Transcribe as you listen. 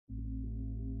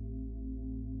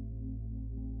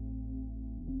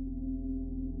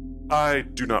I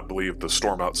do not believe the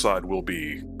storm outside will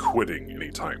be quitting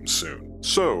anytime soon.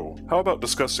 So, how about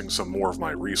discussing some more of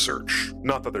my research?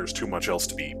 Not that there's too much else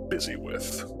to be busy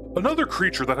with. Another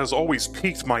creature that has always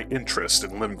piqued my interest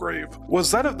in Limgrave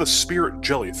was that of the spirit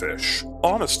jellyfish.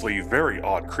 Honestly, very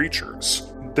odd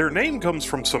creatures. Their name comes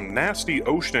from some nasty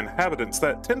ocean inhabitants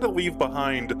that tend to leave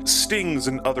behind stings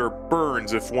and other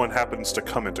burns if one happens to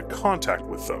come into contact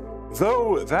with them.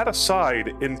 Though, that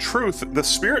aside, in truth, the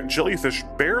spirit jellyfish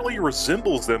barely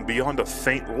resembles them beyond a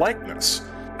faint likeness,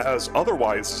 as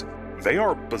otherwise, they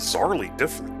are bizarrely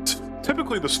different.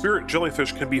 Typically, the spirit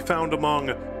jellyfish can be found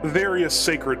among various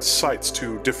sacred sites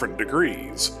to different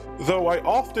degrees, though I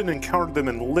often encountered them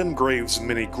in Limgrave's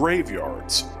many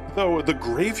graveyards. Though the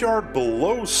graveyard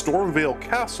below Stormvale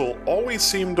Castle always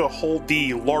seemed to hold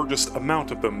the largest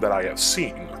amount of them that I have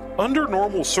seen. Under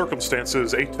normal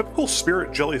circumstances, a typical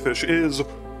spirit jellyfish is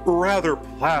rather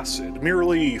placid,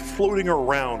 merely floating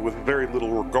around with very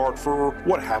little regard for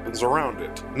what happens around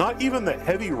it. Not even the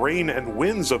heavy rain and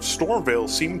winds of Stormvale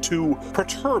seem to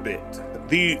perturb it.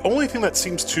 The only thing that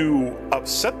seems to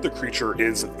upset the creature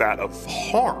is that of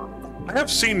harm. I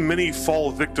have seen many fall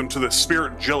victim to the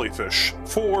spirit jellyfish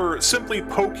for simply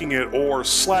poking it or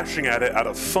slashing at it out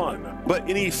of fun. But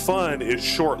any fun is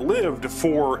short-lived,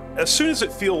 for as soon as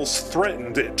it feels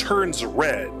threatened, it turns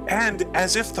red. And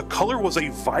as if the color was a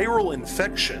viral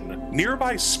infection,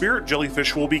 nearby spirit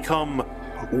jellyfish will become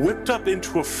whipped up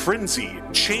into a frenzy,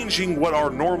 changing what are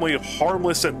normally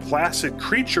harmless and placid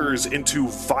creatures into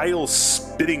vile,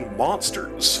 spitting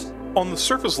monsters. On the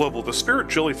surface level, the spirit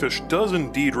jellyfish does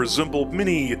indeed resemble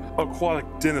many aquatic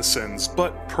denizens,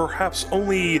 but perhaps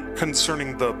only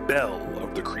concerning the bell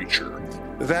of the creature.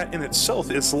 That in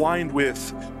itself is lined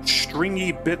with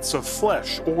stringy bits of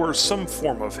flesh or some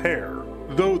form of hair,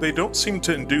 though they don't seem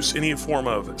to induce any form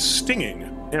of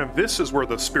stinging, and this is where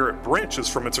the spirit branches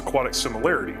from its aquatic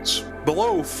similarities.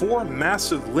 Below, 4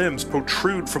 massive limbs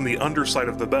protrude from the underside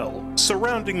of the bell,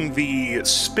 surrounding the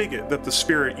spigot that the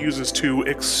spirit uses to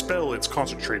expel its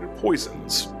concentrated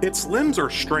poisons. Its limbs are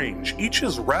strange. Each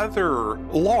is rather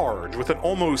large, with an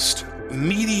almost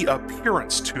meaty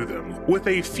appearance to them, with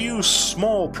a few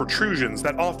small protrusions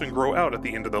that often grow out at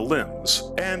the end of the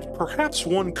limbs. And perhaps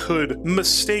one could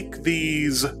mistake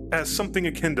these as something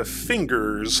akin to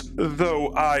fingers,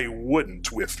 though I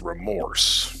wouldn't with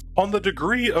remorse. On the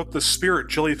degree of the spirit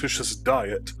jellyfish's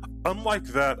diet, unlike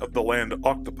that of the land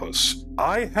octopus,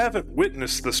 I haven't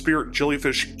witnessed the spirit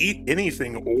jellyfish eat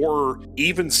anything or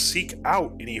even seek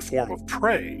out any form of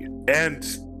prey. And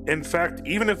in fact,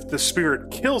 even if the spirit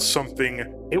kills something,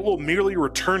 it will merely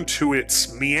return to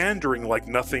its meandering like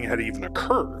nothing had even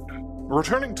occurred.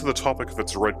 Returning to the topic of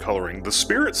its red coloring, the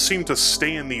spirits seem to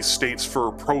stay in these states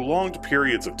for prolonged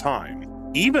periods of time.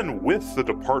 Even with the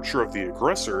departure of the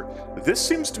aggressor, this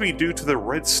seems to be due to the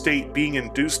red state being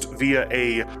induced via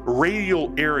a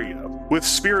radial area, with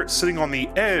spirits sitting on the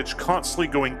edge constantly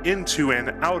going into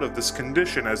and out of this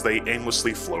condition as they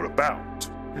aimlessly float about.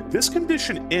 This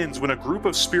condition ends when a group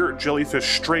of spirit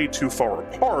jellyfish stray too far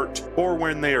apart, or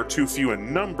when they are too few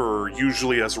in number,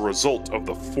 usually as a result of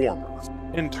the former.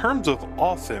 In terms of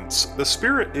offense, the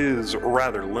spirit is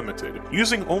rather limited,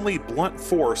 using only blunt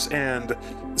force and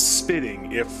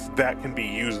spitting, if that can be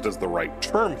used as the right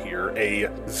term here, a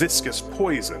viscous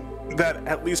poison that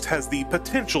at least has the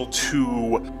potential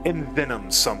to envenom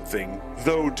something,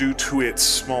 though due to its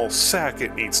small sac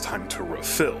it needs time to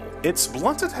refill. Its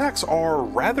blunt attacks are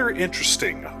rather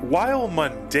interesting, while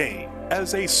mundane.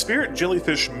 As a spirit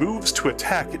jellyfish moves to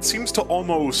attack, it seems to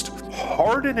almost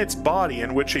harden its body,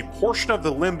 in which a portion of the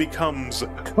limb becomes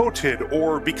coated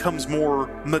or becomes more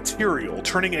material,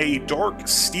 turning a dark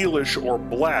steelish or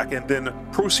black, and then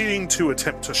proceeding to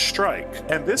attempt to strike.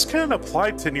 And this can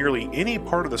apply to nearly any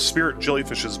part of the spirit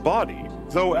jellyfish's body,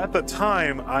 though at the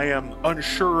time I am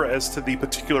unsure as to the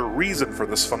particular reason for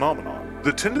this phenomenon.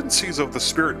 The tendencies of the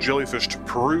spirit jellyfish to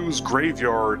peruse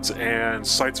graveyards and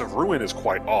sites of ruin is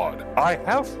quite odd. I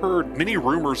have heard many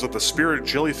rumors of the spirit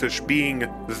jellyfish being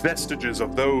vestiges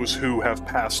of those who have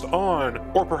passed on,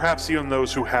 or perhaps even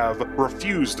those who have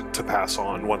refused to pass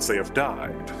on once they have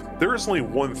died. There is only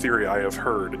one theory I have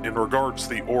heard in regards to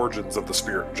the origins of the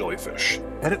spirit jellyfish,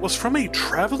 and it was from a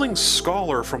traveling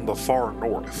scholar from the far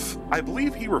north. I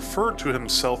believe he referred to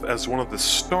himself as one of the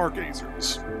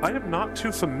stargazers. I am not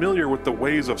too familiar with the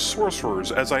ways of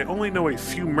sorcerers, as I only know a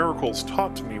few miracles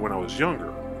taught to me when I was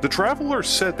younger. The traveler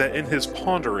said that in his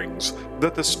ponderings,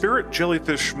 that the spirit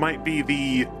jellyfish might be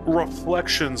the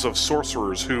reflections of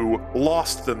sorcerers who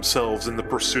lost themselves in the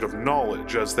pursuit of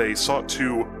knowledge as they sought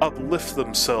to uplift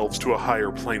themselves to a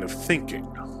higher plane of thinking.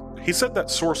 He said that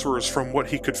sorcerers, from what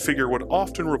he could figure, would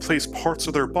often replace parts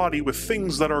of their body with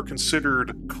things that are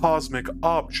considered cosmic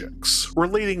objects,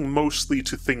 relating mostly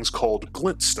to things called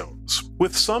glintstones,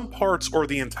 with some parts or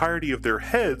the entirety of their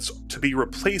heads to be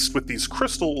replaced with these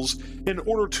crystals in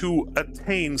order to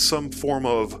attain some form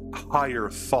of higher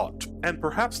thought. And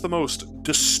perhaps the most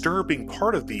disturbing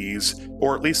part of these,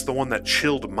 or at least the one that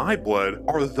chilled my blood,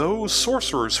 are those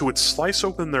sorcerers who would slice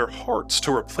open their hearts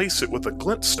to replace it with a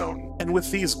glintstone. And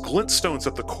with these glintstones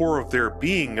at the core of their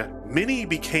being, many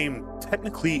became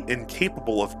technically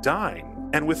incapable of dying.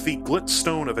 And with the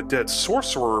glintstone of a dead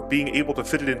sorcerer being able to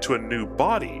fit it into a new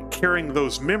body, carrying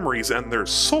those memories and their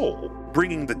soul,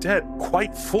 bringing the dead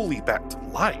quite fully back to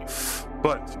life.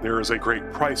 But there is a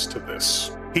great price to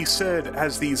this. He said,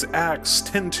 as these acts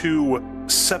tend to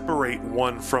separate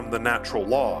one from the natural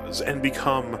laws and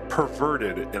become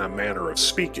perverted in a manner of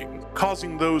speaking,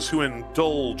 causing those who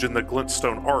indulge in the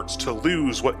glintstone arts to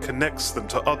lose what connects them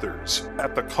to others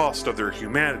at the cost of their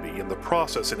humanity in the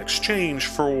process, in exchange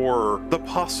for the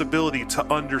possibility to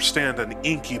understand an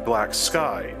inky black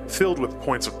sky filled with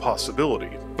points of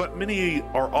possibility. But many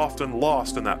are often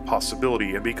lost in that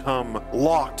possibility and become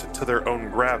locked to their own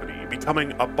gravity,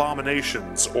 becoming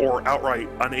abominations or outright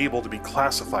unable to be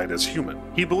classified as human.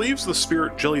 He believes the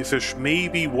spirit jellyfish may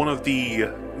be one of the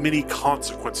many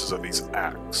consequences of these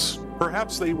acts.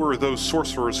 Perhaps they were those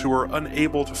sorcerers who were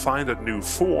unable to find a new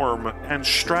form and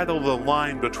straddle the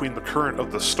line between the current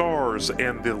of the stars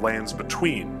and the lands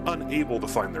between, unable to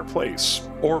find their place.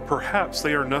 Or perhaps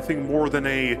they are nothing more than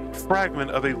a fragment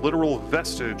of a literal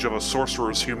vestige of a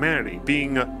sorcerer's humanity,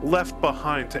 being left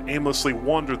behind to aimlessly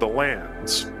wander the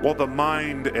lands, while the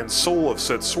mind and soul of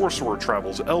said sorcerer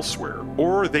travels elsewhere.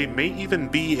 Or they may even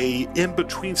be a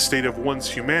in-between state of one's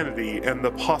humanity and the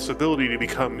possibility to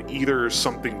become either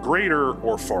something greater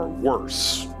or far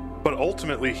worse. But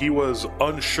ultimately he was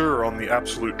unsure on the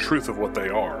absolute truth of what they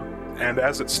are. And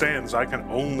as it stands, I can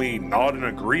only nod in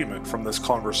agreement from this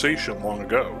conversation long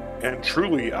ago. And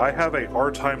truly, I have a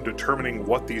hard time determining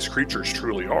what these creatures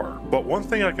truly are. But one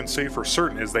thing I can say for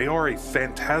certain is they are a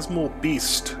phantasmal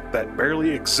beast that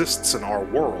barely exists in our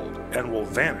world and will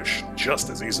vanish just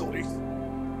as easily.